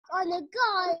on the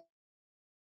guy.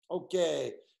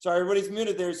 Okay. Sorry, everybody's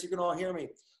muted there so you can all hear me.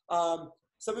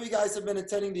 Some of you guys have been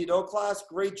attending the adult class.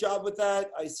 Great job with that.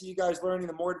 I see you guys learning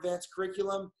the more advanced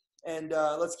curriculum, and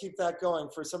let's keep that going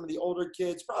for some of the older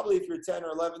kids. Probably if you're 10 or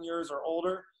 11 years or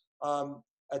older,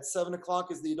 at 7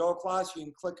 o'clock is the adult class. You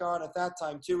can click on at that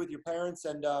time too with your parents,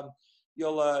 and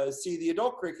you'll see the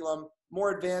adult curriculum,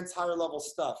 more advanced, higher level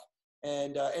stuff.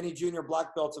 And any junior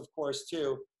black belts, of course,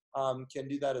 too, can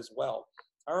do that as well.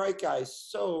 All right, guys.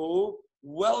 So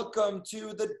welcome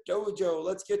to the dojo.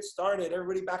 Let's get started.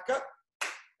 Everybody back up.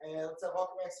 And let's have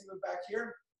welcome Maxine back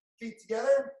here. Feet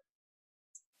together.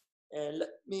 And let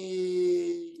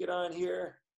me get on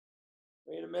here.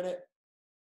 Wait a minute.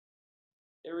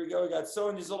 There we go. We got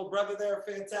Sonia's little brother there.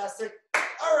 Fantastic.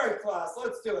 All right, class.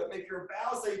 Let's do it. Make your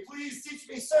bow. Say, please teach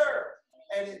me, sir.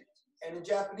 And in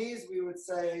Japanese, we would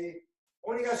say,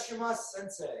 Onigashimasu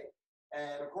sensei.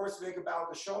 And of course, we make a bow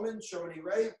to Shomen, Shomen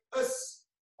Irei, us.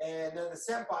 And then the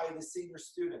senpai, the senior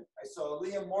student. I saw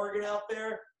Liam Morgan out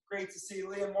there. Great to see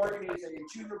Liam Morgan. He's a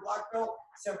junior black belt.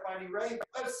 Senpai Irei,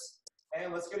 us.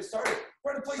 And let's get it started.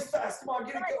 Run the place fast. Come on,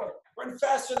 get it going. Run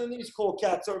faster than these cool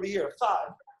cats over here. 5,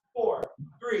 4,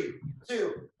 3,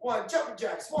 2, 1. Jumping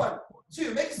jacks. 1,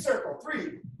 2. Make a circle.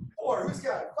 3, 4. Who's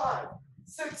got it? 5,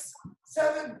 6,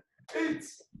 7, 8,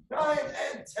 9,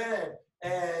 and 10.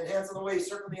 And hands on the waist.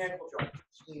 Circle the ankle joint.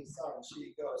 She, son,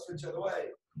 she, go. Switch the other way.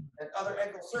 And other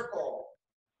ankle circle.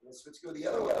 And switch, go the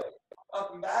other way.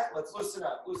 Up and back. Let's loosen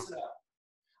up. Loosen up.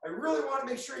 I really want to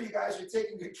make sure you guys are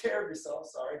taking good care of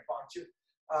yourselves. Sorry, bonked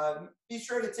you. Be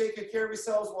sure to take good care of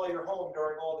yourselves while you're home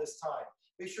during all this time.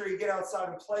 Make sure you get outside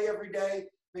and play every day.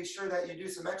 Make sure that you do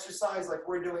some exercise like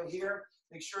we're doing here.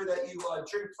 Make sure that you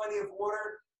drink plenty of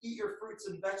water. Eat your fruits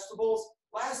and vegetables.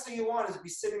 Last thing you want is to be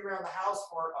sitting around the house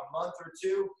for a month or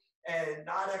two and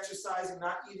not exercising,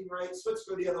 not eating right. Switch,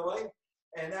 go the other way.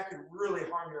 And that could really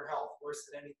harm your health worse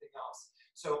than anything else.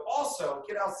 So also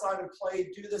get outside and play,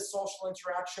 do this social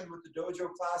interaction with the dojo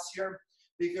class here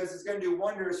because it's going to do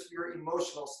wonders for your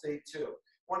emotional state too.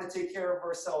 Want to take care of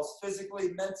ourselves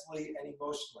physically, mentally, and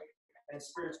emotionally, and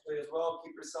spiritually as well.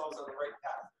 Keep yourselves on the right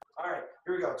path. All right,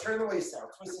 here we go. Turn the waist out.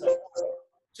 Twist it up.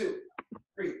 2,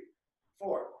 3,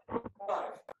 4,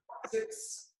 5,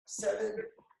 6, 7,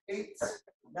 8,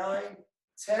 9,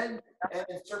 10, and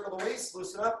then circle the waist.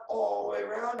 Loosen up all the way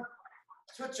around.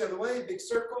 Switch the other way. Big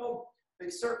circle,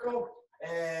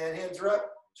 and hands are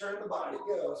up. Turn the body.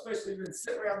 Go. Especially if you've been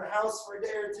sitting around the house for a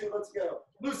day or two. Let's go.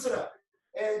 Loosen up.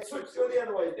 And switch, go the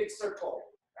other way. Big circle.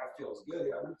 That feels good.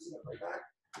 Yeah, loosen up like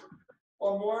that.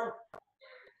 One more.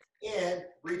 And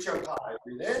reach up high.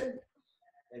 Breathe in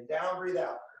and down. Breathe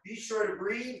out. Be sure to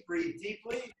breathe. Breathe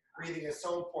deeply. Breathing is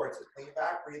so important. Lean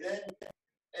back. Breathe in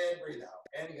and breathe out.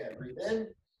 And again, breathe in.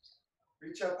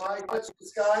 Reach up high. Touch the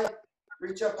sky.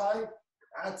 Reach up high.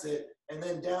 That's it. And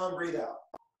then down. Breathe out.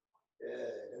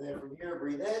 Good. And then from here,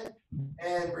 breathe in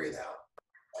and breathe out.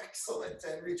 Excellent.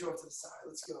 And reach over to the side.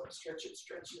 Let's go. Stretch it.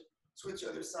 Stretch it. Switch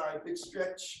other side. Big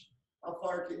stretch. How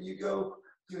far can you go?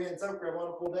 2 hands up. Grab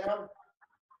one. Pull down.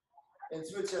 And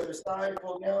switch other side.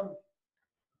 Pull down.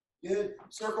 Good.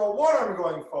 Circle one arm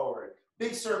going forward.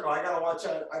 Big circle. I got to watch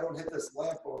out. I don't hit this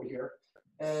lamp over here.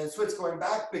 And switch going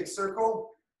back. Big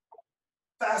circle.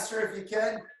 Faster if you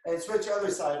can. And switch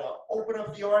other side up. Open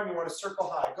up the arm. You want to circle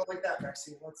high. Go like that,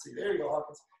 Maxine. Let's see. There you go,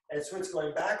 Hawkins. And switch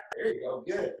going back. There you go.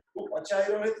 Good. Ooh, watch out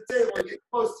you don't hit the table. You get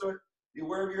close to it. Be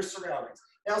aware of your surroundings.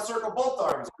 Now circle both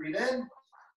arms. Breathe in.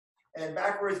 And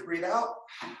backwards, breathe out.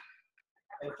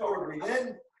 And forward, breathe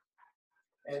in.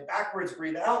 And backwards,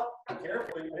 breathe out. Be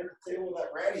careful. You hit the table with that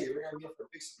ratty. You're going to get for a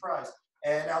big surprise.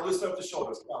 And now loosen up the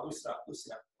shoulders. Come on, loosen up.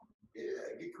 Loosen up. Yeah,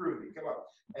 get groovy. Come on.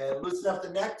 And loosen up the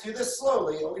neck. Do this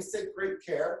slowly. Always take great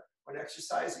care when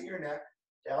exercising your neck.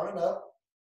 Down and up.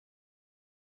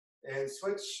 And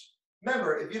switch.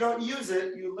 Remember, if you don't use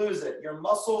it, you lose it. Your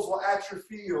muscles will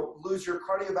atrophy. You'll lose your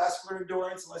cardiovascular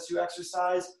endurance unless you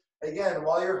exercise. Again,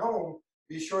 while you're home,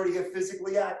 be sure to get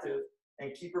physically active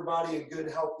and keep your body in good,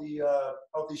 healthy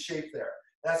shape there.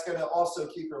 That's going to also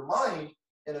keep your mind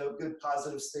in a good,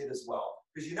 positive state as well.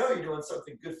 Because you know you're doing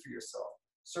something good for yourself.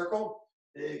 Circle,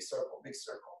 big circle, big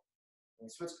circle.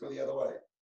 And switch, go the other way.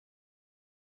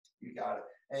 You got it.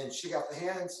 And shake out the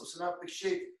hands, loosen up, big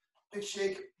shake, big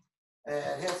shake.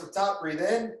 And hands up top, breathe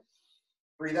in,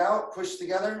 breathe out, push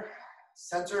together.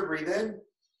 Center, breathe in,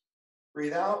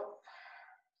 breathe out.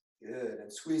 Good.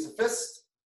 And squeeze the fist.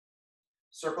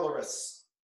 Circle the wrists.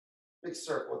 Big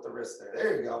circle with the wrist there.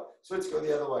 There you go. Switch, go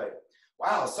the other way.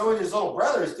 Wow, Sonia's little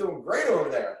brother is doing great over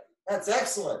there. That's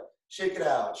excellent. Shake it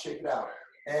out, shake it out.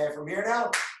 And from here now,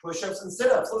 push-ups and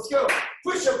sit-ups. Let's go.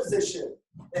 Push-up position.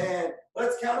 And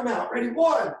let's count them out. Ready?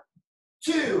 1,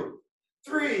 2,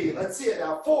 3. Let's see it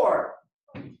now. 4,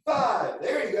 5.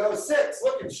 There you go. 6.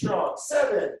 Looking strong.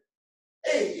 7,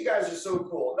 8. You guys are so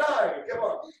cool. 9. Come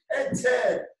on. And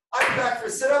 10. I'm back for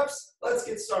sit-ups. Let's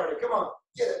get started. Come on.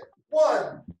 Get it.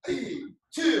 1,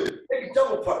 2. Take a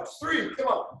double punch. 3. Come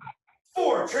on.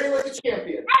 4. Train like a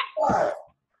champion. 5,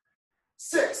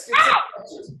 6. Get 6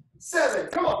 punches. 7.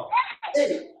 Come on.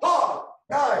 8. Ha.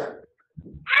 9.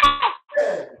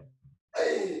 10.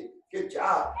 Hey. Good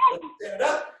job. Let's stand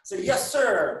up. Say yes,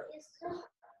 sir.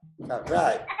 All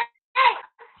right.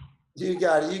 You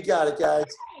got it. You got it, guys.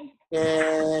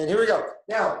 And here we go.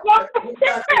 Now,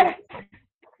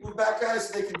 move back, guys,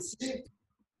 so they can see.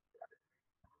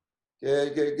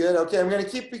 Good, good, good. Okay, I'm going to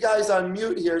keep you guys on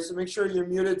mute here, so make sure you're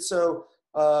muted so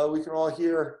we can all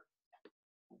hear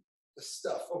the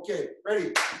stuff. Okay,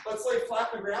 ready? Let's lay flat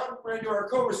on the ground. We're going to do our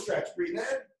cobra stretch. Breathe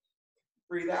in,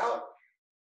 breathe out,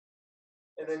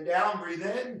 and then down, breathe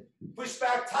in. Push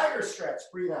back, tiger stretch.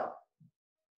 Breathe out.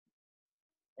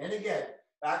 And again,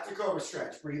 back to cobra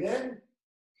stretch. Breathe in,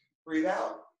 breathe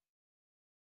out,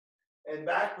 and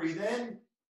back, breathe in,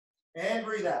 and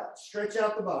breathe out. Stretch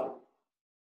out the body.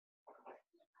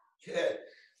 Good.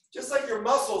 Just like your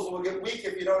muscles will get weak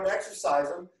if you don't exercise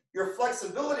them, your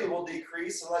flexibility will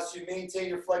decrease unless you maintain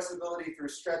your flexibility through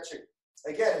stretching.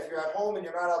 Again, if you're at home and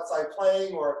you're not outside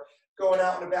playing or going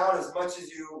out and about as much as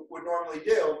you would normally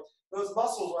do, those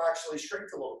muscles will actually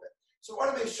shrink a little bit. So we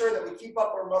want to make sure that we keep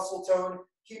up our muscle tone,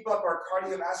 keep up our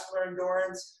cardiovascular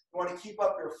endurance. You want to keep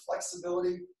up your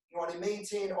flexibility. You want to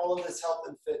maintain all of this health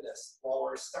and fitness while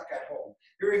we're stuck at home.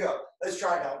 Here we go. Let's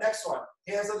try it now. Next one.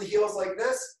 Hands on the heels like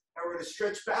this. Now we're going to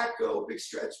stretch back. Go. Big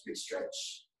stretch. Big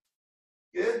stretch.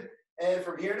 Good. And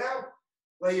from here now,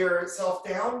 lay yourself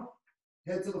down.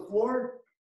 Head to the floor.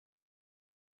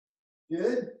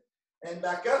 Good. And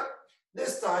back up.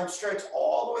 This time, stretch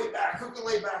all the way back. Who can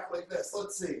lay back like this?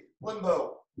 Let's see.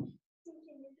 Limbo.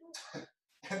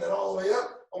 And then all the way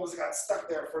up. Almost got stuck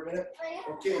there for a minute.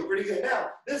 Okay, pretty good.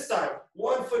 Now, this time,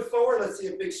 1 foot forward. Let's see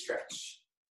a big stretch.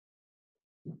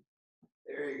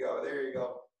 There you go. There you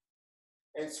go.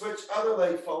 And switch other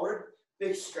leg forward.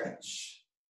 Big stretch.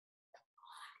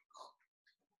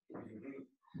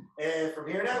 And from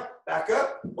here now, back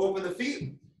up. Open the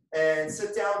feet. And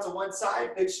sit down to one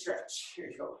side. Big stretch. Here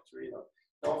you go. Here you go.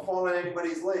 Don't fall on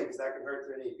anybody's legs. That can hurt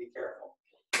their knee. Be careful.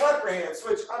 Clap your hands.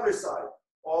 Switch other side.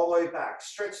 All the way back.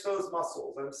 Stretch those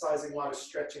muscles. I'm emphasizing a lot of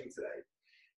stretching today.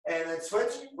 And then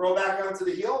switch. Roll back onto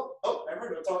the heel. Oh,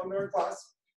 remember, no talking during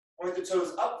class. Point the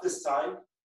toes up this time.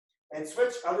 And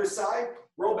switch. Other side.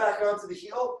 Roll back onto the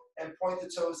heel. And point the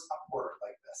toes upward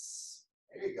like this.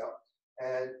 There you go.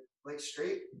 And legs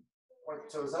straight. Point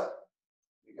the toes up.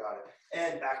 You got it.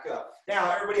 And back up.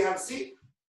 Now, everybody have a seat.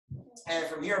 And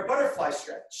from here, butterfly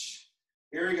stretch.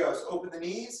 Here he goes. Open the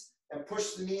knees. And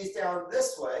push the knees down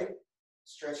this way.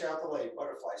 Stretch out the leg,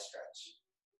 butterfly stretch.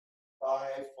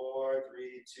 5, 4,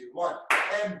 3, 2, 1.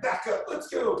 And back up. Let's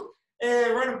go.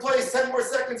 And run in place. 10 more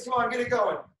seconds. Come on, get it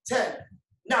going. 10,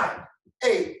 9,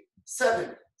 8,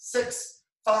 7, 6,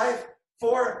 5,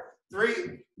 4,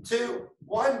 3, 2,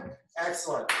 1.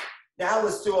 Excellent. Now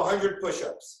let's do 100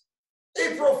 push-ups.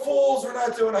 April Fools, we're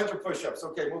not doing 100 push-ups.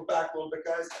 Okay, move back a little bit,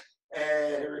 guys.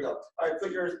 And here we go. All right,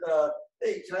 put your,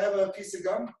 hey, can I have a piece of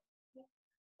gum?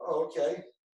 Oh, okay.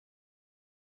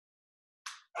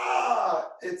 Ah,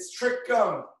 it's trick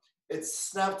gum. It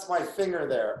snapped my finger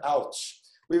there. Ouch.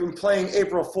 We've been playing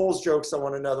April Fool's jokes on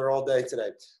one another all day today.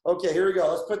 Okay, here we go.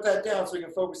 Let's put that down so we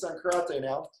can focus on karate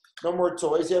now. No more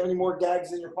toys. You have any more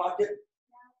gags in your pocket?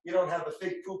 You don't have the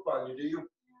fake poop on you, do you?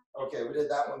 Okay, we did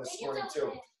that one this morning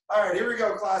too. All right, here we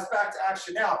go, class. Back to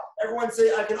action. Now, everyone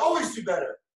say, I can always do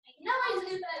better. I can always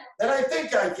do better. Than I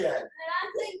think I can. And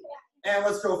I think And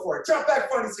let's go for it. Drop back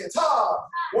front hands. Ha!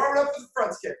 Warm it up for the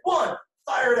front kick. 1.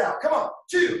 Fire it out. Come on.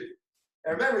 2.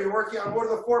 And remember, you're working on what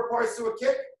are the 4 parts to a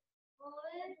kick?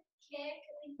 forward, kick,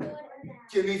 forward, and down.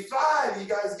 Give me 5. You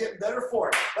guys getting better for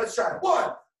it. Let's try it.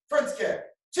 1. Front kick.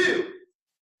 2.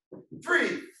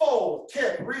 3. Fold.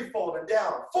 Kick. Refold and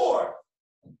down. 4.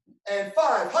 And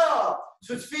 5. Ha!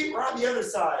 Switch feet. We're on the other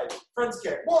side. Front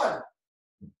kick. 1.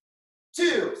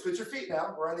 2. Switch your feet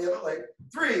now. We're on the other leg.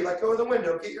 3. Let go of the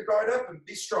window. Get your guard up and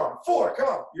be strong. 4. Come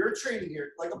on. You're training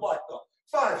here like a black belt.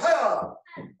 5. Ha!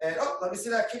 And oh, let me see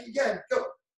that kick again. Go.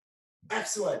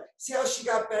 Excellent. See how she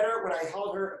got better when I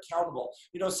held her accountable.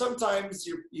 You know, sometimes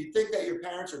you think that your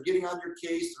parents are getting on your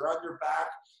case, they're on your back.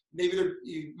 Maybe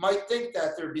you might think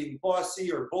that they're being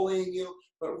bossy or bullying you,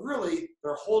 but really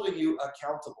they're holding you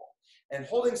accountable. And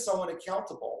holding someone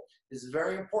accountable is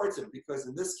very important because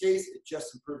in this case, it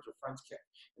just improves your front kick.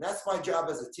 And that's my job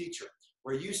as a teacher.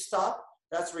 Where you stop,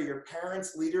 that's where your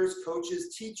parents, leaders,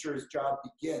 coaches, teachers' job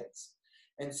begins.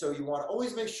 And so you want to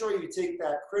always make sure you take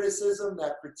that criticism,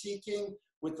 that critiquing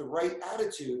with the right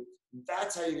attitude.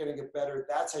 That's how you're going to get better.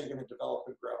 That's how you're going to develop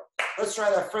and grow. Let's try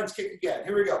that front kick again.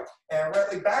 Here we go. And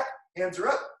right leg back, hands are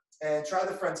up, and try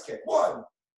the front kick. 1.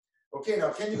 Okay,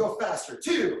 now can you go faster?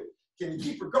 2. Can you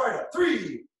keep your guard up?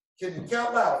 3. Can you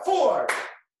count loud? 4.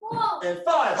 And 5.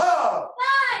 Ha!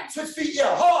 5. Switch feet,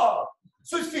 yeah. Ha!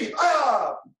 Switch feet,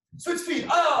 ah! Switch feet,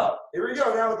 ah! Here we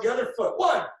go, now with the other foot.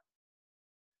 1.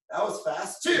 That was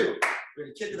fast. 2. We're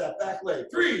going to kick to that back leg.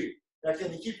 3. Now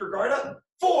can you keep your guard up?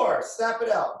 4. Snap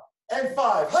it out. And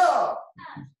 5. Ha!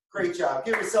 Great job.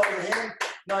 Give yourself a hand.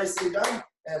 Nicely done.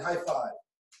 And high five.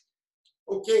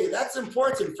 Okay, that's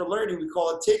important for learning. We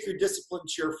call it take your discipline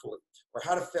cheerfully, or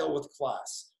how to fail with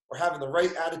class, or having the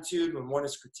right attitude when one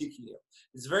is critiquing you.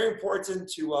 It's very important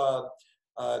to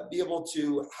be able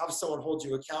to have someone hold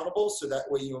you accountable so that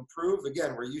way you improve.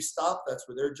 Again, where you stop, that's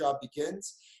where their job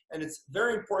begins. And it's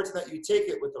very important that you take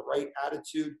it with the right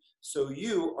attitude so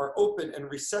you are open and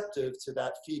receptive to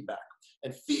that feedback.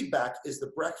 And feedback is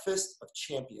the breakfast of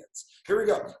champions. Here we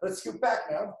go. Let's scoot back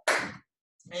now.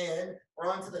 And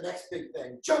we're on to the next big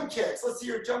thing. Jump kicks. Let's see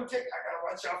your jump kick. I gotta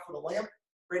watch out for the lamp.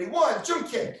 Ready? 1,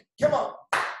 jump kick. Come on.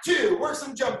 2, work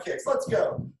some jump kicks. Let's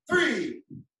go. 3,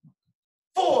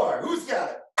 4. Who's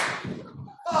got it?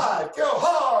 5, go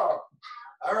hard.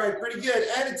 All right, pretty good.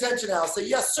 And attention now. Say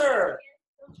yes, sir.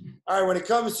 All right, when it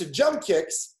comes to jump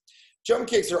kicks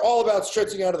are all about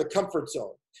stretching out of the comfort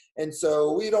zone. And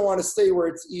so we don't want to stay where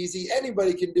it's easy.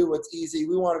 Anybody can do what's easy.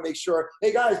 We want to make sure,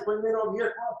 hey guys, bring it over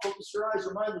here. Come on, focus your eyes,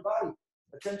 your mind, your body.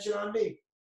 Attention on me.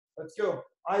 Let's go.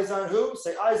 Eyes on who?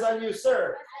 Say eyes on you,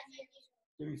 sir.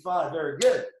 Give me 5. Very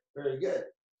good. Very good.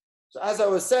 So as I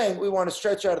was saying, we want to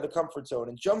stretch out of the comfort zone.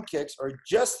 And jump kicks are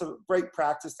just the right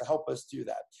practice to help us do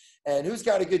that. And who's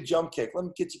got a good jump kick? Let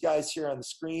me get you guys here on the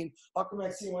screen. Huck and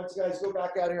Maxine, why don't you guys go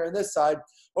back out here on this side.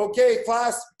 Okay,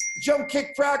 class. Jump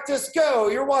kick practice, go.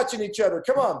 You're watching each other.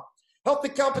 Come on. Help the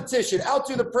competition.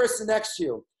 Outdo the person next to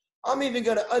you. I'm even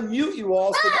going to unmute you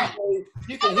all so that way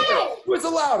you can hear it. Who's the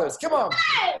loudest? Come on.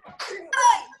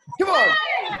 Come on.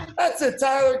 That's it,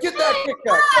 Tyler. Get that kick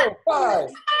up. Go. 5,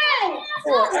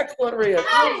 4. Excellent, Rhea.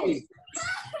 3.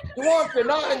 Duanka,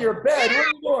 not on your bed. What are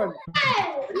you doing?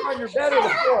 Are you on your bed or the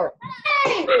floor?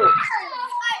 2.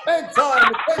 And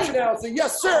time. Attention now. Say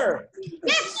yes, sir.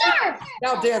 Yes, sir.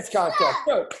 Now dance contest.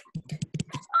 Go.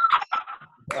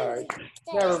 All right.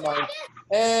 Never mind.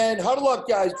 And huddle up,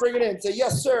 guys. Bring it in. Say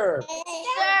yes, sir. Yes,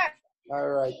 sir. All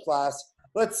right, class.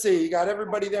 Let's see. You got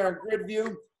everybody there on grid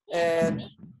view. And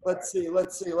let's see.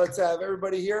 Let's have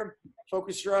everybody here.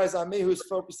 Focus your eyes on me. Who's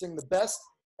focusing the best?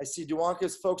 I see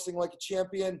Duanka's focusing like a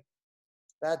champion.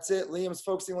 That's it. Liam's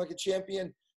focusing like a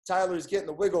champion. Tyler's getting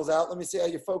the wiggles out. Let me see how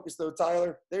you focus, though,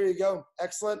 Tyler. There you go.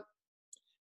 Excellent.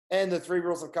 And the 3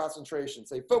 rules of concentration.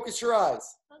 Say, focus your eyes.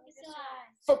 Focus your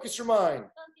eyes. Focus your mind.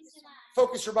 Focus your mind.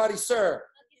 Focus your body, sir.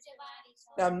 Focus your body, sir.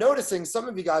 Now, I'm noticing some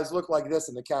of you guys look like this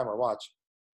in the camera. Watch.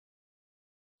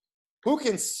 Who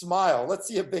can smile? Let's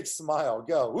see a big smile.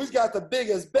 Go. Who's got the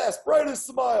biggest, best, brightest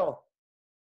smile?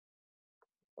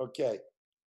 Okay.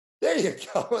 There you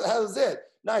go. That was it.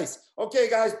 Nice. Okay,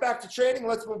 guys, back to training.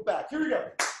 Let's move back. Here we go.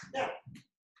 Now,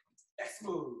 next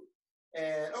move.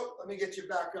 And, oh, let me get you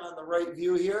back on the right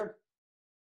view here.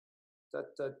 Da,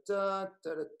 da, da,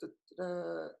 da, da, da,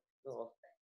 da. Oh.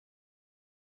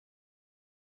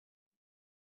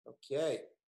 Okay.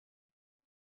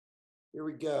 Here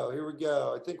we go. Here we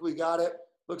go. I think we got it.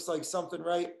 Looks like something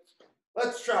right.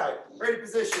 Let's try it. Ready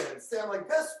position. Stand like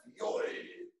this.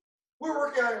 We're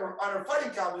working on our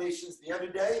fighting combinations the other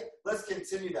day. Let's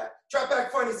continue that. Drop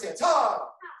back fighting stance. Ha!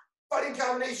 Fighting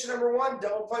combination number 1,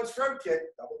 double punch, front kick,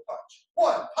 double punch.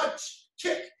 1, punch,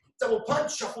 kick, double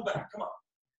punch, shuffle back. Come on.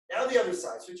 Now the other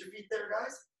side. Switch your feet there,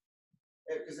 guys.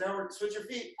 Because now we're switch your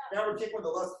feet. Now we're kicking with the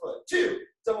left foot. 2,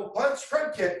 double punch,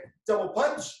 front kick, double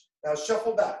punch. Now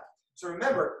shuffle back. So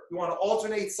remember, you want to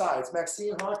alternate sides.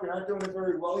 Maxine, Hawk, you're not doing it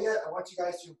very well yet. I want you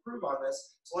guys to improve on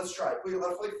this. So let's try it. Put your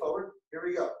left leg forward. Here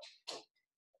we go.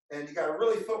 And you got to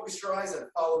really focus your eyes and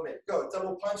follow me. Go.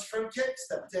 Double punch, front kick,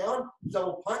 step down,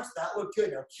 double punch. That looked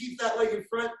good. Now keep that leg in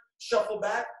front, shuffle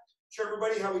back. Show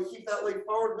everybody how we keep that leg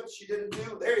forward, which you didn't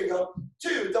do. There you go.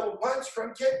 2, double punch,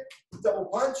 front kick, double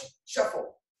punch,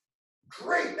 shuffle.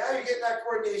 Great. Now you're getting that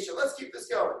coordination. Let's keep this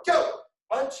going. Go.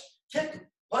 Punch, kick,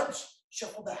 punch,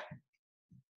 shuffle back.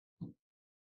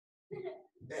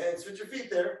 And switch your feet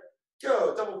there.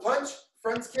 Go. Double punch,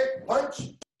 front kick, punch,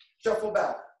 shuffle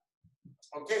back.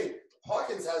 Okay.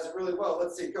 Hawkins has it really well.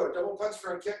 Let's see. Go. Double punch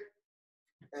front kick.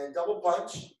 And double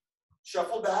punch.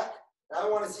 Shuffle back. Now I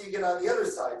want to see you get on the other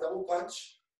side. Double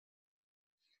punch.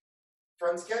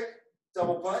 Front kick.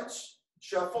 Double punch.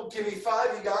 Shuffle. Give me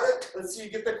 5. You got it. Let's see you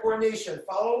get the coordination.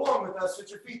 Follow along with us with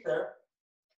your feet there.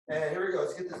 And here we go.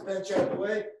 Let's get this bench out of the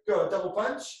way. Go. Double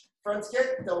punch. Front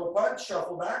kick. Double punch.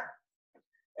 Shuffle back.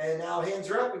 And now hands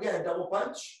are up. Again. Double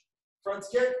punch. Front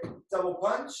kick. Double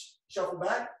punch. Shuffle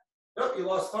back. Nope, you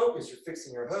lost focus. You're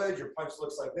fixing your hood. Your punch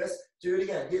looks like this. Do it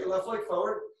again. Get your left leg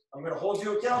forward. I'm going to hold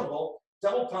you accountable.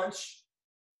 Double punch.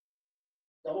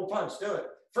 Double punch. Do it.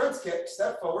 Front kick.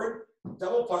 Step forward.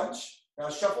 Double punch. Now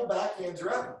shuffle back. Hands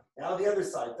are up. Now the other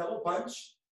side. Double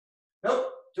punch.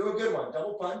 Nope. Do a good one.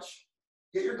 Double punch.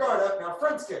 Get your guard up. Now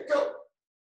front kick. Go.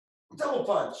 Double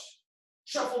punch.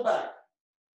 Shuffle back.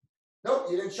 Nope,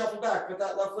 you didn't shuffle back. Put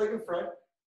that left leg in front.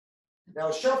 Now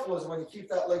shuffle is when you keep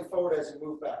that leg forward as you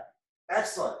move back.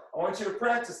 Excellent. I want you to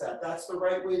practice that. That's the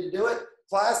right way to do it.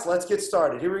 Class, let's get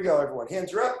started. Here we go, everyone.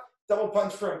 Hands are up. Double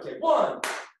punch front kick. 1.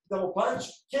 Double punch.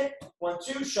 Kick. 1,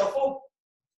 2. Shuffle.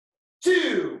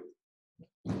 2.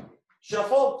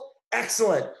 Shuffle.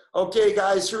 Excellent. Okay,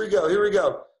 guys, here we go. Here we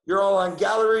go. You're all on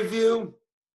gallery view.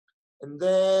 And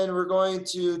then we're going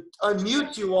to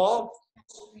unmute you all.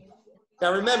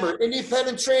 Now remember,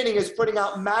 independent training is putting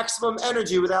out maximum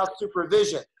energy without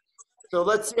supervision. So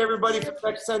let's see everybody for the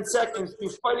next 10 seconds do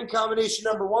fighting combination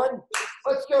number 1.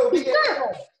 Let's go. Begin.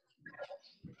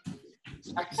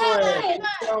 Excellent.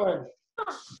 Keep going.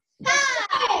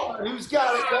 Who's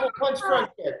got it? Double punch front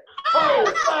kick.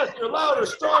 Oh, faster, louder,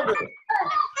 stronger.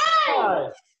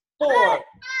 5, 4,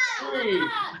 3,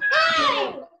 2,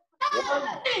 1.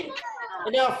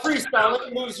 And now freestyle.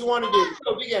 Any moves you want to do.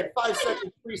 So begin. 5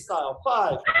 seconds freestyle.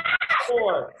 5,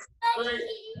 4, 3,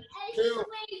 2.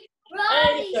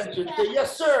 Pay attention. Say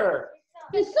yes, sir.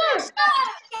 Yes, sir.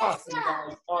 Awesome,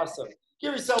 guys. Awesome.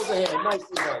 Give yourselves a hand.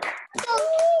 Nicely done.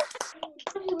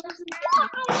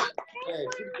 Okay,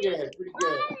 pretty good. Pretty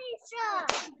good.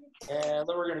 And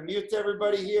then we're going to mute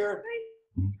everybody here.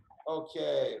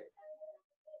 Okay.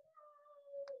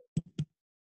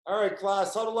 All right,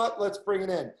 class, huddle up. Let's bring it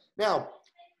in. Now,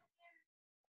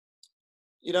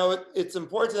 you know, it's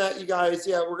important that you guys,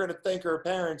 we're going to thank our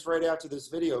parents right after this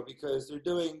video because they're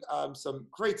doing some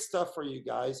great stuff for you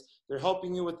guys. They're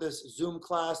helping you with this Zoom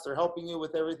class. They're helping you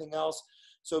with everything else.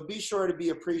 So be sure to be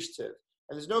appreciative.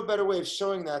 And there's no better way of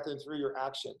showing that than through your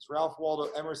actions. Ralph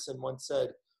Waldo Emerson once said,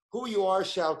 "Who you are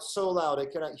shouts so loud I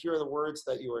cannot hear the words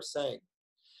that you are saying."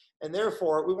 And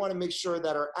therefore, we want to make sure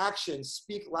that our actions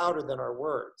speak louder than our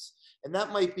words. And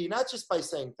that might be not just by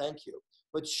saying thank you,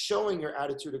 but showing your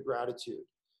attitude of gratitude.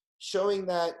 Showing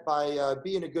that by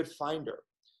being a good finder,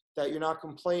 that you're not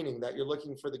complaining, that you're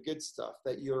looking for the good stuff,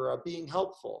 that you're being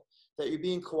helpful, that you're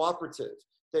being cooperative,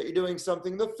 that you're doing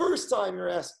something the first time you're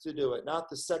asked to do it, not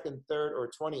the 2nd, 3rd, or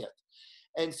 20th.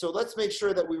 And so let's make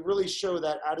sure that we really show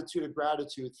that attitude of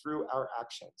gratitude through our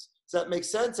actions. Does that make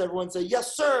sense? Everyone say,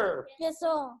 yes, sir. Yes, sir.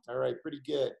 All right, pretty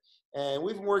good. And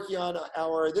we've been working on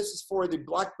this is for the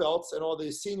black belts and all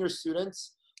the senior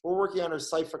students. We're working on our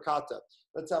Cipher Kata.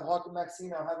 Let's have Hawk and Maxine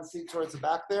now have a seat towards the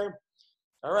back there.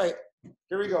 All right,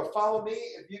 here we go. Follow me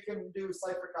if you can do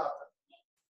Cipher Kata.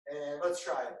 And let's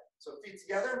try it. So feet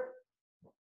together.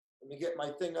 Let me get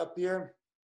my thing up here.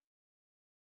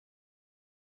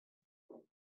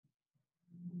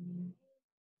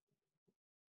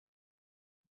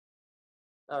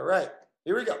 All right,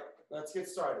 here we go. Let's get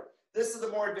started. This is the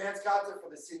more advanced kata for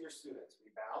the senior students.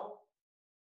 We bow,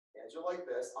 hands are like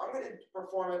this. I'm going to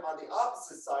perform it on the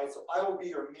opposite side, so I will be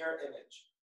your mirror image.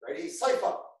 Ready?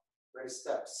 Cipher. Ready?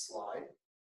 Step, slide,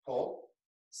 pull,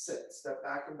 sit. Step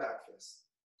back and back fist.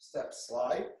 Step,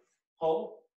 slide,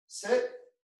 pull, sit,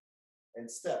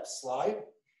 and step, slide,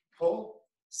 pull,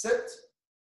 sit.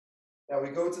 Now we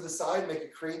go to the side, make a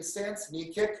crane stance,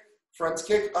 knee kick, front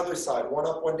kick, other side. 1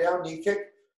 up, 1 down, knee kick,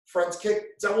 front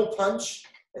kick, double punch,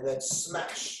 and then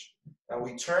smash. Now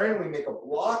we turn, we make a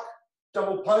block,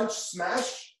 double punch,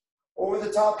 smash, over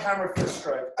the top, hammer fist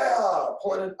strike.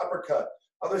 Pull in an uppercut.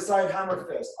 Other side, hammer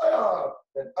fist.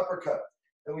 Then uppercut.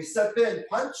 Then we step in,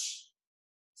 punch,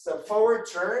 step forward,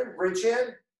 turn, bridge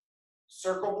hand,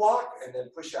 circle block, and then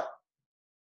push out.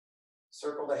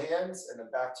 Circle the hands, and then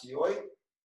back to yoi,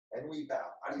 and we bow.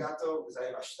 Arigato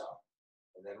gozaimashita.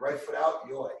 And then right foot out,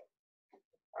 yoi.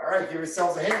 All right, give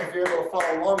yourselves a hand if you're able to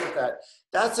follow along with that.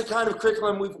 That's the kind of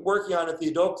curriculum we've been working on at the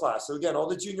adult class. So again, all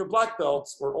the junior black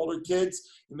belts or older kids,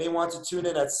 you may want to tune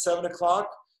in at 7 o'clock,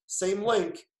 same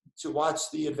link to watch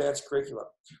the advanced curriculum.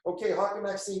 Okay, Hawk and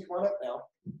Maxine, come on up now.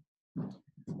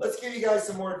 Let's give you guys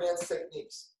some more advanced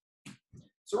techniques.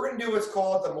 So we're going to do what's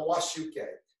called the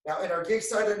Mawashuke. Now, in our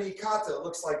Geisai ni kata, it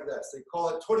looks like this. They call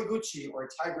it toriguchi, or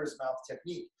tiger's mouth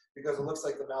technique, because it looks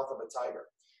like the mouth of a tiger.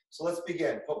 So let's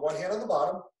begin. Put one hand on the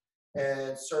bottom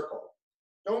and circle.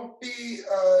 Don't be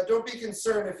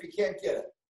concerned if you can't get it.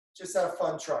 Just have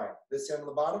fun trying. This hand on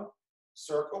the bottom,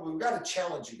 circle. We've got to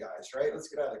challenge you guys, right? Let's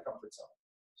get out of the comfort zone.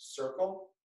 Circle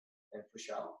and push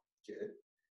out. Good.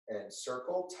 And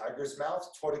circle, tiger's mouth,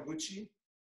 toriguchi.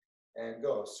 And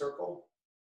go. Circle,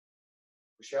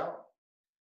 push out.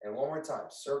 And one more time.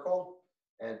 Circle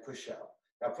and push out.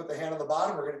 Now put the hand on the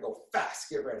bottom. We're going to go fast.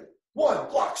 Get ready. 1,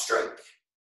 block, strike.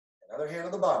 Another hand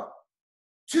on the bottom.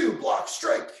 2, block,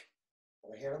 strike.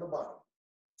 Another hand on the bottom.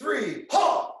 3,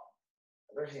 ha.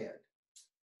 Another hand.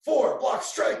 4, block,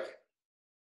 strike.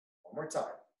 One more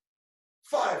time.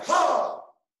 5, ha.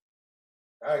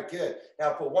 All right, good.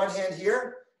 Now put one hand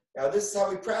here. Now this is how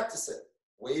we practice it.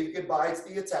 Wave goodbye to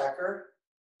the attacker.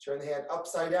 Turn the hand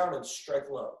upside down and strike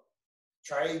low.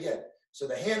 Try again. So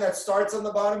the hand that starts on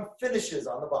the bottom finishes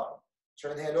on the bottom.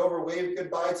 Turn the hand over, wave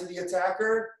goodbye to the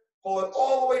attacker. Pull it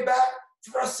all the way back.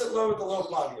 Thrust it low with the low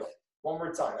palm heel. One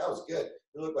more time. That was good.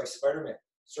 You look like Spider-Man.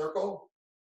 Circle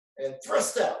and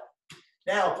thrust out.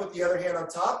 Now put the other hand on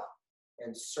top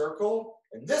and circle.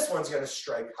 And this one's going to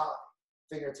strike high.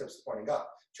 Fingertips pointing up.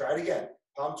 Try it again.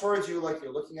 Palm towards you like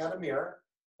you're looking at a mirror.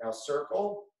 Now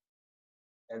circle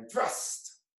and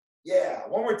thrust. Yeah,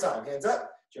 one more time. Hands up.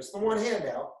 Just the one hand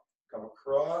now. Come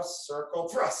across, circle,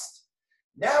 thrust.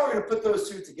 Now we're going to put those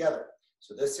two together.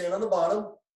 So this hand on the bottom,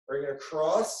 bring it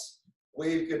across,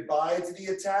 wave goodbye to the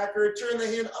attacker, turn the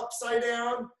hand upside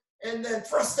down, and then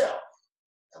thrust out.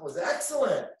 That was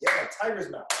excellent. Yeah, tiger's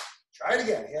mouth. Try it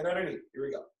again. Hand underneath. Here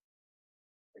we go.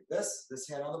 Like this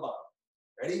hand on the bottom.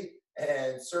 Ready?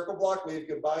 And circle block, wave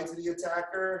goodbye to the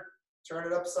attacker, turn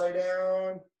it upside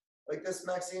down, like this,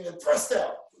 Maxine, and thrust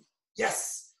out.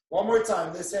 Yes. One more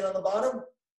time. This hand on the bottom.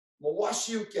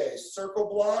 Mawashiuke, circle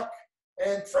block,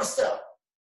 and thrust out.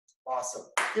 Awesome.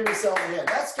 Give yourself a hand.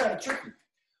 That's kind of tricky.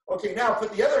 Okay, now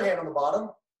put the other hand on the bottom,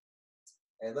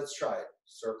 and let's try it.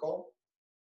 Circle,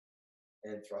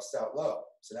 and thrust out low.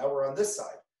 So now we're on this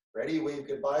side. Ready? Wave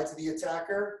goodbye to the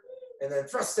attacker, and then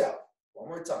thrust out. One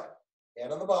more time.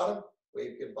 Hand on the bottom,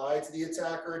 wave goodbye to the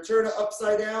attacker, turn it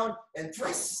upside down, and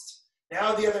thrust.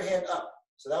 Now the other hand up.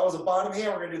 So that was a bottom hand.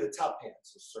 We're going to do the top hand.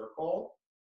 So circle,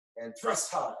 and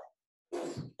thrust high.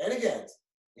 And again,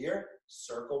 here,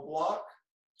 circle block,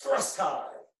 thrust high.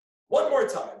 One more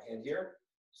time, hand here,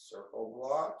 circle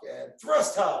block, and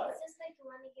thrust high. It's just like you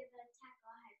want to give the attacker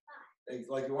a high five.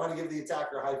 Like you want to give the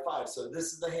attacker a high five. So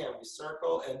this is the hand. We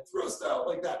circle and thrust out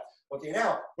like that. Okay,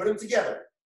 now put them together.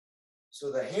 So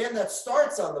the hand that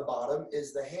starts on the bottom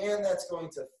is the hand that's going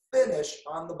to finish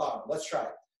on the bottom. Let's try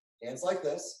it. Hands like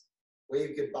this.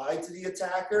 Wave goodbye to the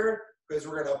attacker because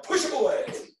we're going to push him away.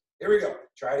 Here we go.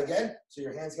 Try it again. So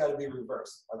your hand's got to be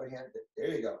reversed. Other hand.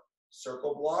 There you go.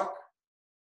 Circle block.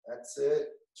 That's it.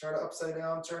 Turn it upside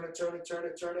down. Turn it, turn it, turn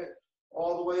it, turn it.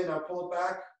 All the way. Now pull it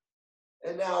back.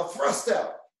 And now thrust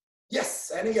out.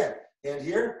 Yes. And again. Hand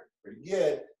here. Pretty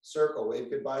good. Circle. Wave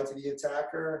goodbye to the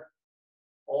attacker.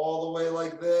 All the way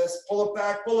like this. Pull it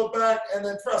back, and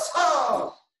then thrust.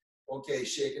 Ha! Okay,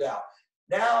 shake it out.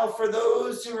 Now, for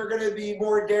those who are going to be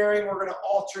more daring, we're going to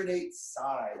alternate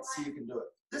sides so you can do it.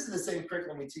 This is the same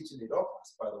curriculum we teach in the adult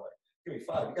class, by the way. Give me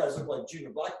 5. You guys look like junior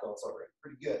black belts already.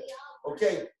 Pretty good.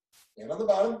 Okay, hand on the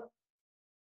bottom.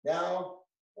 Now,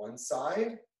 one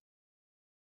side.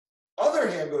 Other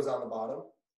hand goes on the bottom.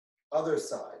 Other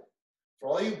side. For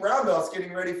all you brown belts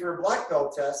getting ready for a black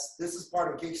belt test, this is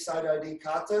part of Geisai ID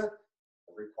Kata,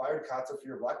 a required kata for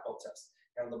your black belt test.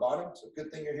 Hand on the bottom, so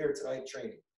good thing you're here tonight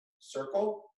training.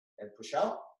 Circle and push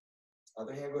out.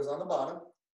 Other hand goes on the bottom.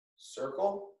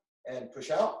 Circle and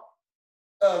push out.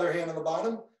 Other hand on the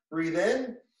bottom. Breathe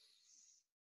in.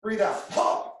 Breathe out.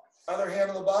 Ha! Other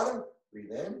hand on the bottom. Breathe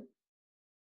in.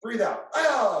 Breathe out.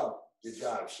 Ah! Good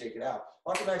job. Shake it out.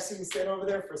 Uncle Maxine, stand over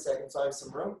there for a second so I have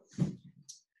some room.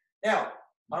 Now,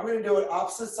 I'm going to do it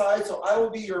opposite side, so I will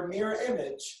be your mirror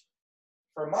image.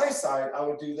 For my side, I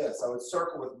would do this. I would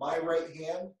circle with my right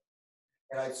hand,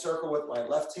 and I'd circle with my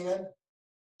left hand,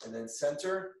 and then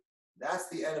center. That's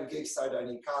the end of Geisai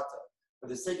Daini Kata. For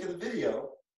the sake of the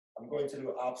video, I'm going to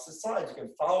do opposite sides. You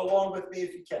can follow along with me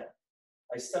if you can.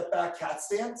 I step back, cat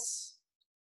stance,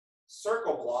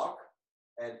 circle block,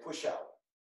 and push out.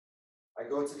 I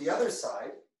go to the other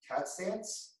side, cat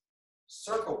stance,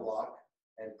 circle block,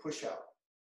 and push out.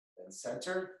 Then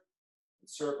center, and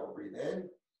circle, breathe in,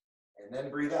 and then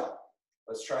breathe out.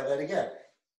 Let's try that again.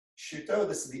 Shuto,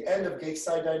 this is the end of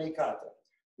Geisai Daini Kata.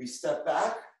 We step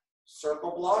back,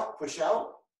 circle block, push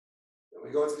out. Then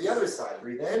we go to the other side,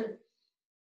 breathe in,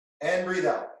 And breathe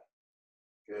out.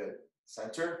 Good.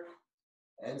 Center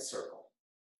and circle.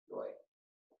 Good.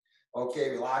 Okay,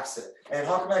 relax it. And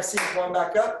Hackensack, come on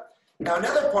back up. Now,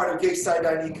 another part of Geisai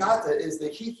Daini Kata is the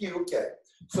Hikyuke.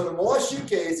 So the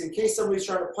Molashuke is in case somebody's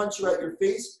trying to punch you at your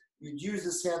face, you'd use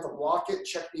this hand to block it,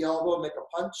 check the elbow, make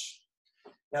a punch.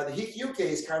 Now, the Hikyuke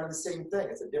is kind of the same thing.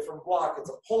 It's a different block. It's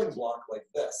a pulling block like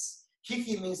this.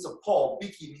 Hiki means to pull.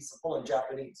 Biki means to pull in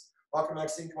Japanese.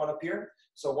 Hackensack, come on up here.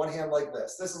 So one hand like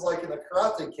this. This is like in the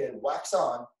Karate Kid, wax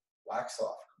on, wax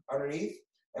off. Underneath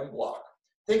and block.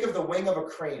 Think of the wing of a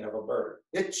crane of a bird.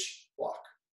 Ich, block.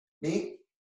 Ni,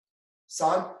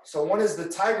 san. So one is the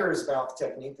tiger's mouth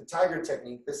technique, the tiger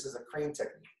technique. This is a crane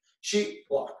technique. Shi,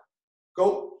 block.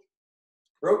 Go,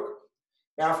 roke.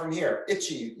 Now from here,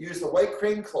 ichi, use the white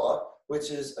crane claw,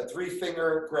 which is a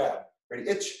 3-finger grab. Ready?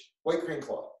 Ich, white crane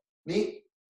claw. Ni,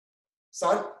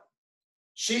 san,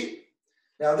 shi.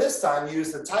 Now this time,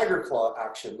 use the tiger claw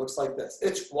action. Looks like this.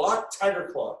 Ich, block, tiger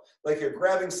claw. Like you're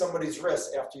grabbing somebody's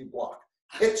wrist after you block.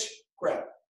 Ich, grab.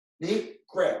 Ni,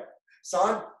 grab.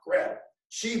 San, grab.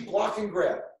 Shi, block and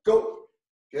grab. Go.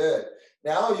 Good.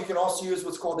 Now you can also use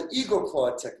what's called the eagle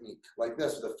claw technique, like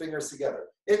this, with the fingers together.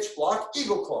 Ich, block,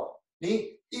 eagle claw.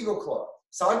 Ni, eagle claw.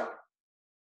 San,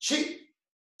 shi.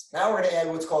 Now we're going to add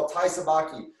what's called tai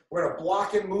sabaki. We're going to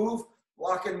block and move,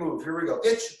 block and move. Here we go.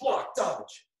 Ich, block,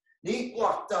 dodge. Ni,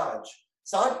 block, dodge.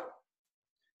 San,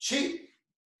 shi,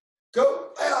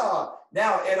 go. Ah.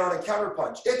 Now add on a counter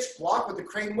punch. Ich, block with the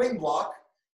crane wing block.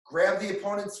 Grab the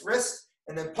opponent's wrist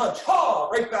and then punch. Ha!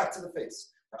 Right back to the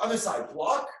face. The other side,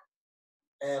 block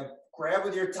and grab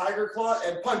with your tiger claw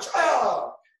and punch.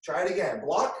 Ah! Try it again.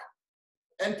 Block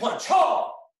and punch.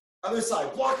 Ha! Other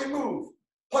side, block and move.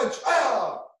 Punch.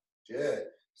 Ah! Good.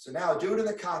 So now do it in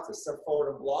the kata. Step forward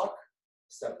and block.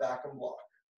 Step back and block.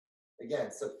 Again,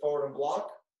 step forward and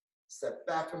block. Step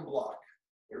back and block.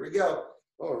 Here we go.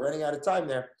 Oh, we're running out of time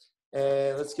there.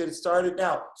 And let's get it started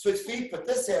now. Switch feet, put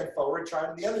this hand forward, try it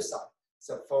on the other side.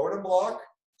 Step forward and block,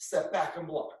 step back and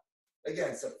block.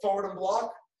 Again, step forward and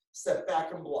block, step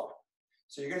back and block.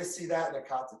 So you're going to see that in the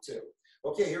kata too.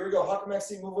 Okay, here we go.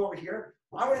 Hackensack, move over here.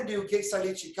 I'm going to do Geisai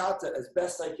Ichi Kata as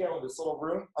best I can with this little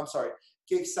room. I'm sorry,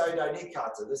 Geisai Daini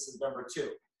Kata. This is number 2.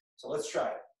 So let's try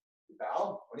it.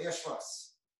 Bow,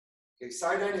 onegaishimasu.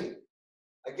 Geisai Daini.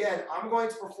 Again, I'm going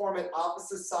to perform it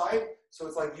opposite side, so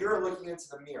it's like you're looking into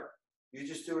the mirror. You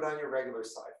just do it on your regular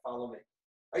side. Follow me.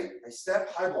 Right? I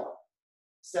step, high block.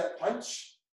 Step,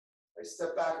 punch. I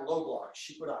step back, low block,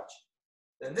 shikudachi.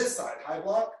 Then this side, high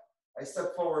block. I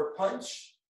step forward,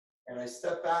 punch, and I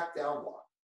step back, down block.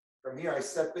 From here, I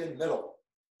step in, middle.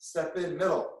 Step in,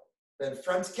 middle. Then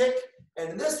front kick.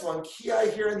 And in this one,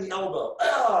 kiai here in the elbow.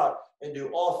 Ah! And do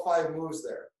all 5 moves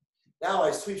there. Now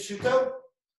I sweep shuto.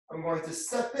 I'm going to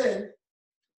step in.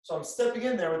 So I'm stepping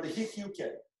in there with the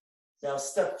hikyuke. Now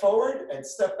step forward and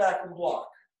step back and block.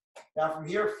 Now from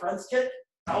here, front kick,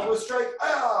 elbow strike,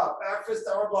 ah, back fist,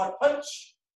 downward block,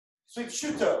 punch, sweep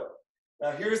shuto.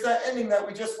 Now here's that ending that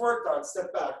we just worked on.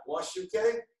 Step back,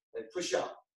 washuke, and push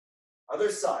out.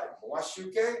 Other side,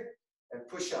 washuke, and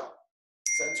push out.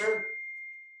 Center,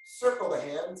 circle the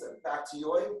hands, and back to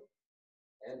yoi,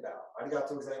 and bow.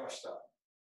 Arigatou gozaimashita.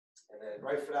 And then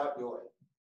right foot out, yoi.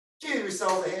 Give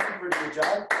yourself a hand, pretty good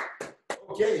job.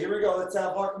 Okay, here we go. Let's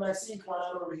have Hackensack come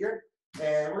on out over here.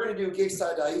 And we're going to do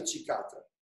Geisai Daiichi Kata.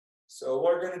 So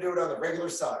we're going to do it on the regular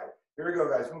side. Here we go,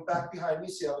 guys. Move back behind me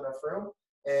so you have enough room.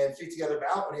 And feet together,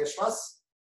 bow. Onegaishimasu.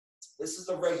 This is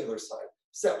the regular side.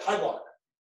 Step, high block.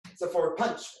 Step forward,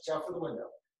 punch. Watch out for the window.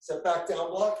 Step back, down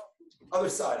block. Other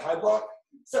side, high block.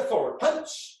 Step forward,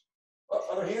 punch.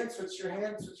 Other hand, switch your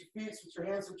hand, switch your feet, switch your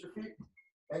hand, switch your feet,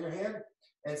 and your hand.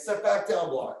 And step back, down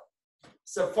block.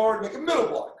 Step forward, make a middle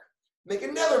block. Make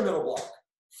another middle block.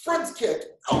 Front kick,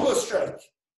 elbow strike.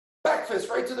 Back fist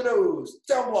right to the nose.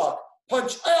 Down block,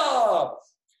 punch, ah!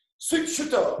 Sweep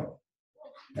shuto.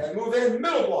 And move in,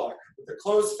 middle block with the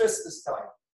closed fist this time.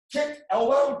 Kick,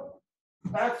 elbow,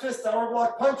 back fist, downward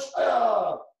block, punch,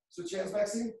 ah! Switch hands,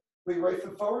 Maxine. Put your right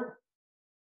foot forward.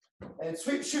 And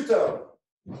sweep shuto.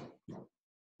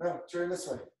 Now, turn this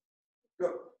way.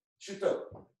 Go, shuto.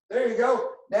 There you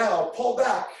go. Now, pull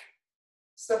back.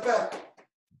 Step back.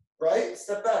 Right?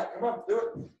 Step back. Come on, do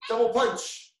it. Double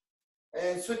punch.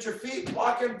 And switch your feet.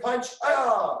 Block and punch.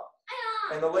 Ah!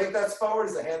 And the leg that's forward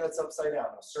is the hand that's upside down.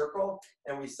 A circle.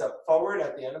 And we step forward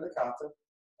at the end of the kata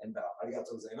and bow.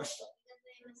 Arigatou gozaimashita.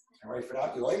 And ready for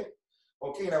that, you like?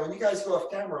 Okay, now when you guys go off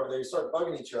camera over there, you start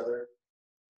bugging each other.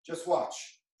 Just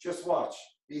watch. Just watch.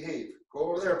 Behave.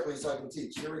 Go over there, please, so I can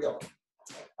teach. Here we go.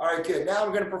 All right, good. Now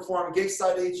I'm going to perform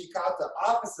Geisai Daiichi Kata,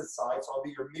 opposite side. So I'll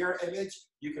be your mirror image.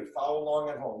 You can follow along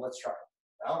at home. Let's try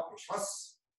it. Now, push.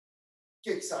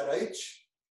 Kick side H.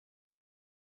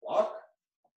 Block.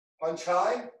 Punch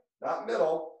high, not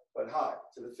middle, but high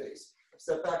to the face.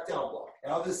 Step back, down block.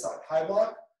 Now this side. High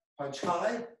block, punch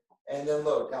high, and then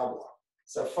low, down block.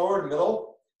 Step forward,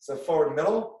 middle. Step forward,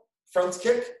 middle. Front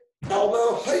kick,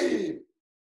 elbow, hey!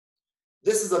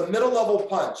 This is a middle level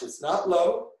punch. It's not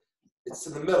low, it's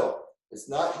to the middle. It's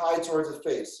not high towards the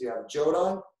face. So you have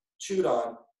Jodan,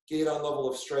 Chudan, Gedan level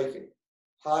of striking.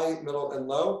 High, middle, and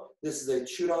low. This is a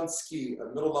Chudan ski, a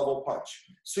middle level punch.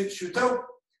 Sweep Shuto.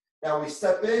 Now we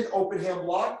step in, open hand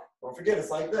block. Don't forget, it's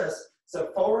like this.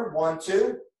 Step forward, 1,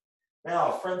 2.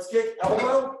 Now front kick,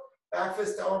 elbow, back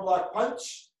fist, downward block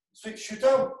punch. Sweep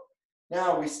Shuto.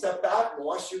 Now we step back,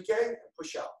 Washuke, and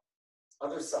push out.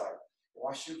 Other side.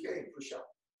 Washuke and push out.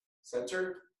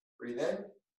 Center, breathe in,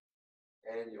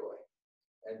 and yoi.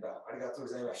 And bow. Arigatou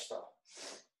gozaimashita.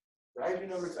 Did I do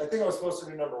number 2? I think I was supposed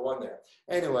to do number 1 there.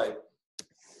 Anyway,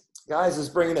 guys, let's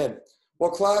bring it in.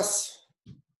 Well, class,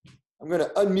 I'm going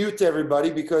to unmute everybody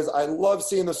because I love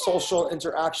seeing the social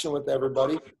interaction with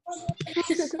everybody. So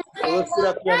let's sit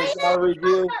up here on the gallery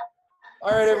view.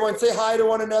 All right, everyone, say hi to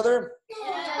one another.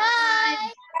 Hi.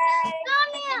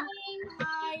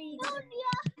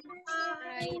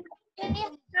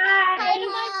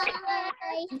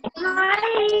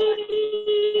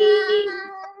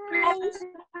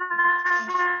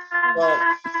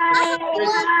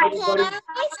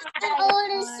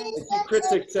 I see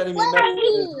critics sending me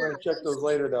messages. We're going to check those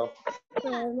later, though.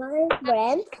 My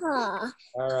grandpa.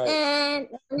 All right. And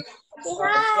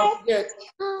Don't forget.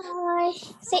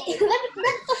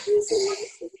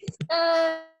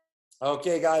 Hi.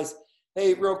 Okay, guys.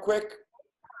 Hey, real quick,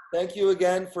 thank you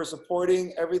again for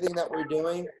supporting everything that we're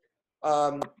doing.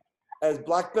 As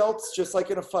black belts, just like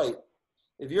in a fight,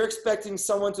 if you're expecting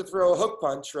someone to throw a hook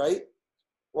punch, right,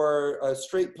 or a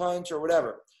straight punch or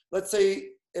whatever, let's say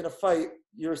in a fight,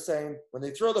 you're saying, when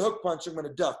they throw the hook punch, I'm going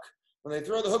to duck. When they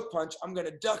throw the hook punch, I'm going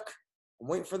to duck. I'm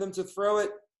waiting for them to throw it.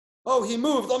 Oh, he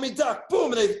moved. Let me duck.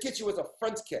 Boom. And they get you with a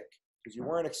front kick because you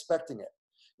weren't expecting it.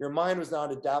 Your mind was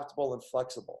not adaptable and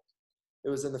flexible. It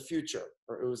was in the future,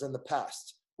 or it was in the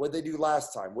past. What did they do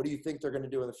last time? What do you think they're going to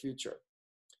do in the future?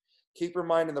 Keep your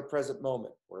mind in the present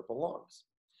moment where it belongs.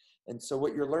 And so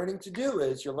what you're learning to do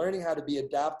is you're learning how to be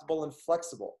adaptable and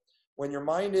flexible. When your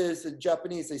mind is, in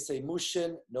Japanese, they say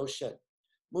mushin, no shin.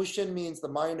 Mushin means the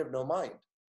mind of no mind.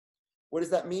 What does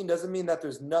that mean? Doesn't mean that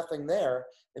there's nothing there.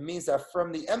 It means that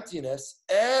from the emptiness,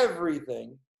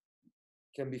 everything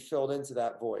can be filled into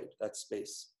that void, that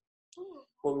space.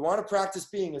 What we want to practice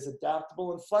being is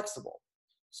adaptable and flexible.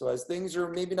 So as things are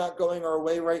maybe not going our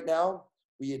way right now,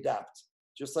 we adapt.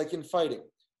 Just like in fighting,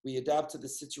 we adapt to the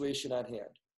situation at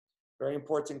hand. Very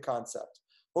important concept.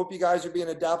 Hope you guys are being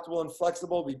adaptable and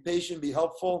flexible. Be patient, be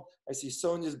helpful. I see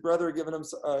Sonia's brother giving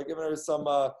her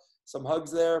some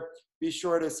hugs there. Be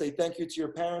sure to say thank you to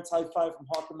your parents. High five from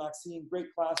Hawk and Maxine.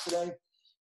 Great class today.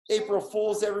 April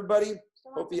Fools, everybody.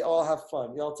 Hope you all have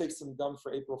fun. Y'all take some gum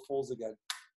for April Fools again.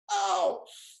 Ow!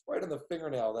 Right on the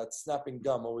fingernail. That snapping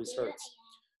gum always hurts.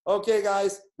 Okay,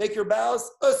 guys. Make your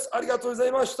bows. Arigatou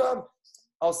gozaimashita.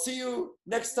 I'll see you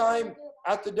next time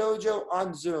at the dojo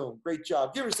on Zoom. Great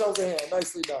job. Give yourselves a hand.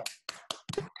 Nicely done.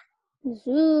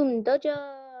 Zoom dojo.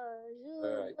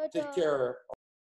 All right. Take care.